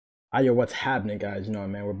Yo, what's happening, guys? You know,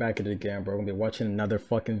 man, we're back at it again, bro. We're gonna be watching another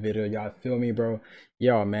fucking video. Y'all feel me, bro?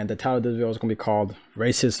 Yo, man, the title of this video is gonna be called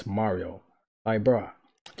Racist Mario. Like, bro,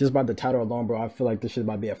 just by the title alone, bro, I feel like this shit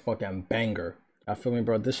about to be a fucking banger. I feel me,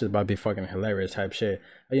 bro? This shit about to be fucking hilarious type shit.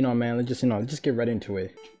 You know, man, let's just get right into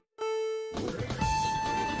it.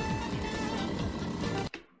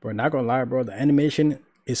 Bro, not gonna lie, bro, the animation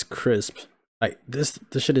is crisp. Like, this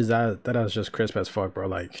shit is that is just crisp as fuck, bro.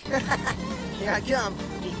 Like, here I come.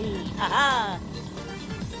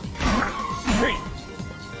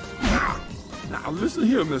 Now listen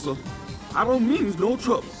here, mister. I don't mean no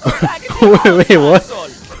trouble. wait, what?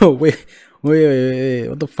 wait,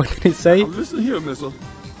 what the fuck did he say? Now listen here, mister.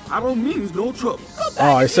 I don't mean no trouble.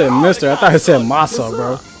 Oh, I said mister. I thought I said masa,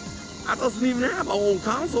 bro. I doesn't even have my own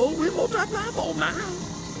console. We won't have my phone now.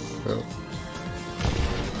 Bro.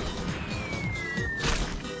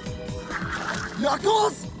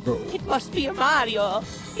 Knuckles? Bro. It must be a Mario.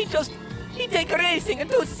 He takes racing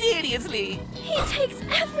too seriously. He takes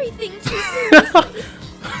everything too seriously.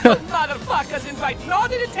 You motherfuckers invite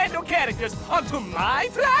non-Nintendo characters onto my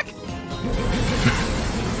track?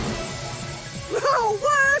 No,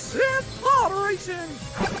 where's his moderation?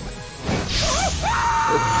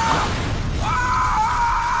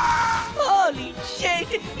 Holy shit!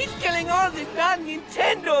 He's killing all the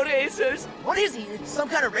non-Nintendo racers. What is he? Some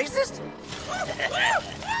kind of racist?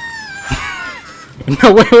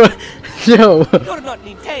 No, wait, yo. You're not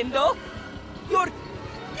Nintendo. You're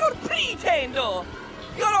Pretendo.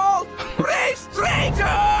 You're all race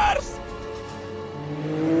traitors.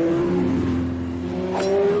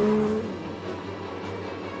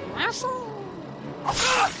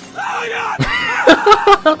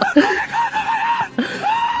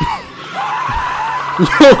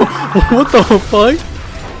 Yo, what the fuck?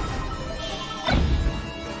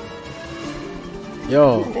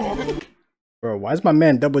 Yo, bro, why is my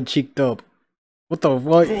man double cheeked up? What the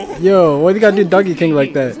fuck? Yo, why you gotta do Donkey King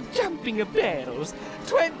like that? Jumping barrels,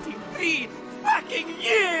 23 fucking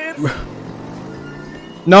years.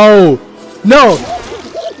 No, no.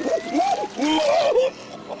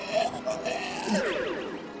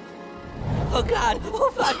 Oh god!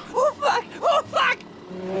 Oh fuck! Oh fuck! Oh fuck!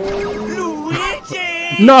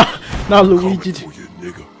 Luigi! No, not Luigi. Oh, you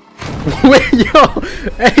nigga. Wait, yo,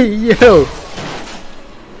 hey, yo.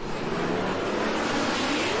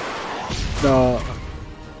 No,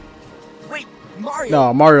 Wait, Mario.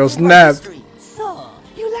 no, Mario Right snapped. street. So,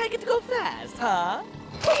 you like it to go fast, huh?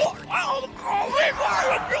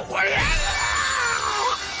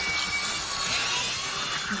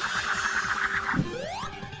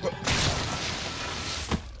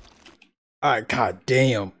 Alright, god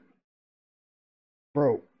damn.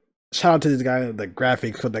 Bro, shout out to this guy, the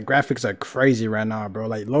graphics, because the graphics are crazy right now, bro.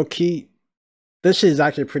 Like, low key, this shit is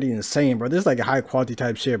actually pretty insane, bro. This is like a high quality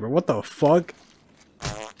type shit, bro. What the fuck?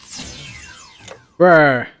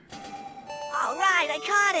 Bruh. All right, I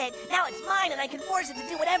caught it. Now it's mine, and I can force it to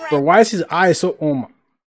do whatever Bro, why is his eyes so, oh my.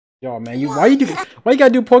 Yo, man, why you gotta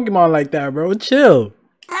do Pokemon like that, bro? Chill.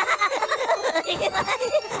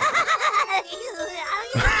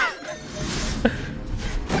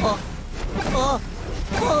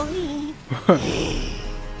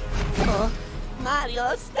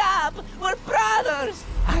 Mario, stop! We're brothers!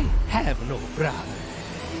 I have no brother.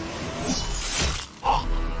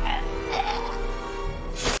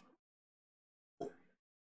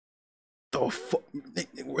 The fuck?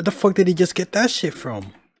 Where the fuck did he just get that shit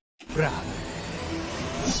from? Brother.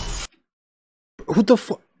 Who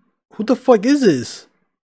the fuck is this?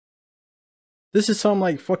 This is some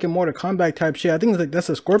like fucking Mortal Kombat type shit. I think it's like that's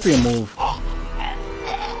a Scorpion move.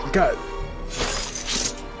 God.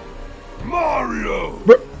 Mario!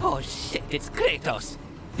 Bro. Oh shit, it's Kratos!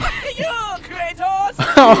 Fuck you, Kratos!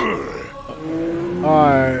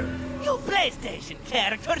 Alright. You PlayStation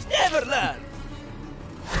characters never learn!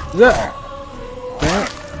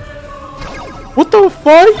 What the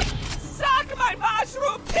fuck? Suck my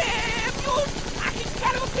mushroom tip, you fucking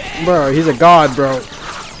son of a bitch! Bro, he's a god, bro.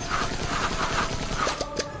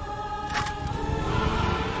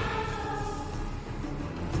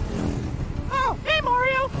 Oh, hey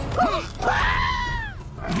Mario!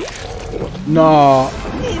 No.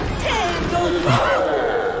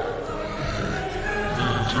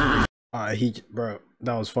 Bro,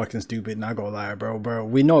 that was fucking stupid, not gonna lie, bro.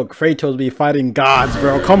 We know Kratos be fighting gods,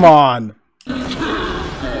 bro. Come on.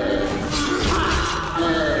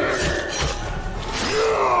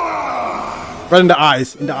 Right in the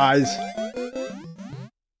eyes,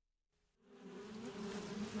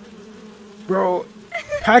 Bro,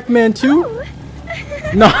 Pac-Man 2?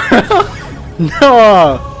 No.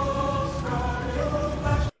 No.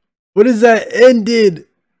 What is that ended?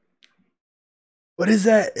 What is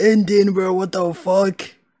that ending, bro? What the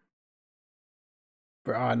fuck?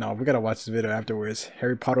 Bro, no, we gotta watch this video afterwards.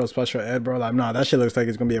 Harry Potter special ed, bro. Like, nah, that shit looks like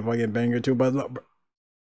it's gonna be a fucking banger too. But look, bro.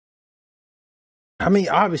 I mean,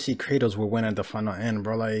 obviously Kratos will win at the final end,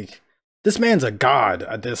 bro. Like, this man's a god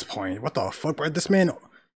at this point. What the fuck, bro? This man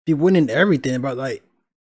be winning everything, bro. Like,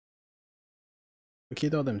 look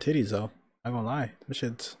at all them titties, though. Not gonna lie, this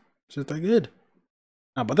shit's that good.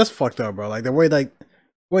 Nah, but that's fucked up, bro. Like the way, like,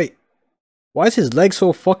 wait, why is his leg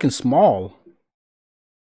so fucking small?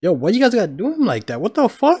 Yo, why you guys gotta do him like that? What the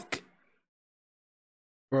fuck,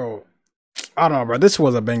 bro? I don't know, bro. This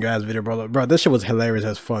was a banger ass video, bro. Bro, this shit was hilarious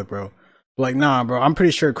as fuck, bro. Like, nah, bro. I'm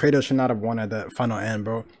pretty sure Kratos should not have won at that final end,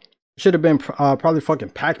 bro. Should have been probably fucking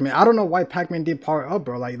Pac-Man. I don't know why Pac-Man did power up,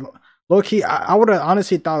 bro. Like, low key, I would have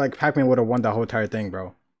honestly thought like Pac-Man would have won the whole entire thing,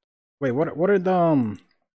 bro. Wait, what are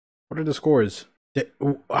the scores?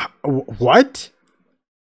 What?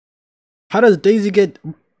 How does Daisy get?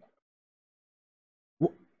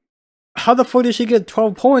 How the fuck did she get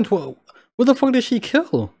 12 points? What the fuck did she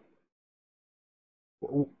kill?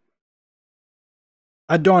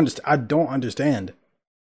 I don't understand.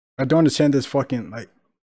 I don't understand this fucking, like,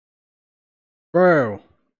 bro.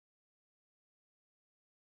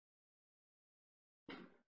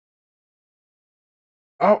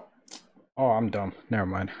 Oh, I'm dumb. Never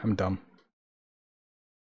mind. I'm dumb.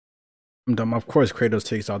 Of course, Kratos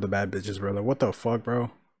takes all the bad bitches, bro. Like, what the fuck,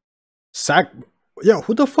 bro? Yo,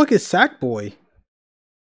 who the fuck is Sackboy?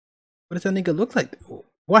 What does that nigga look like?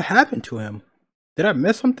 What happened to him? Did I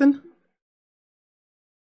miss something?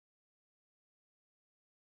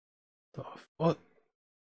 The fuck?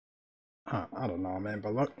 I don't know, man.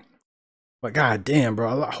 But look, but goddamn,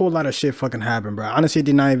 bro, a whole lot of shit fucking happened, bro. Honestly,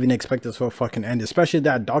 did not even expect this whole fucking end, especially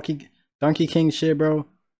that Donkey King shit, bro.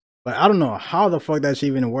 Like, I don't know how the fuck that shit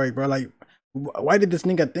even worked, bro. Like, why did this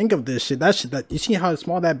nigga think of this shit? That you see how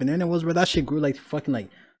small that banana was, bro? That shit grew like fucking like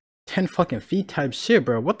 10 fucking feet type shit,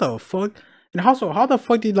 bro. What the fuck? And also, how the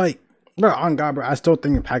fuck did, like, bro, on God, bro, I still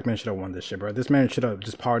think Pac-Man should have won this shit, bro. This man should have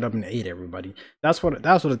just powered up and ate everybody. That's what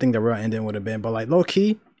I think the real ending would have been. But like, low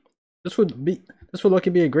key, this would look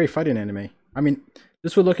to be a great fighting anime. I mean,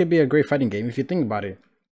 this would look to be a great fighting game if you think about it.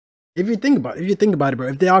 If you think about it, bro,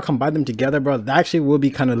 if they all combine them together, bro, that actually will be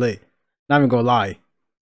kind of lit. Not even gonna lie.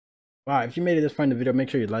 Wow, if you made it this far in the video, make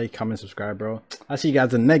sure you like, comment, subscribe, bro. I'll see you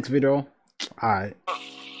guys in the next video. Alright.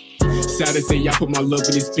 Sad to say I put my love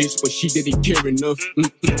in this bitch, but she didn't care enough.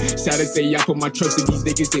 Sad to say I put my trust in these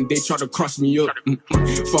niggas and they try to cross me up.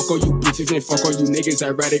 Fuck all you bitches and fuck all you niggas,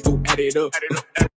 I'd rather go at it up.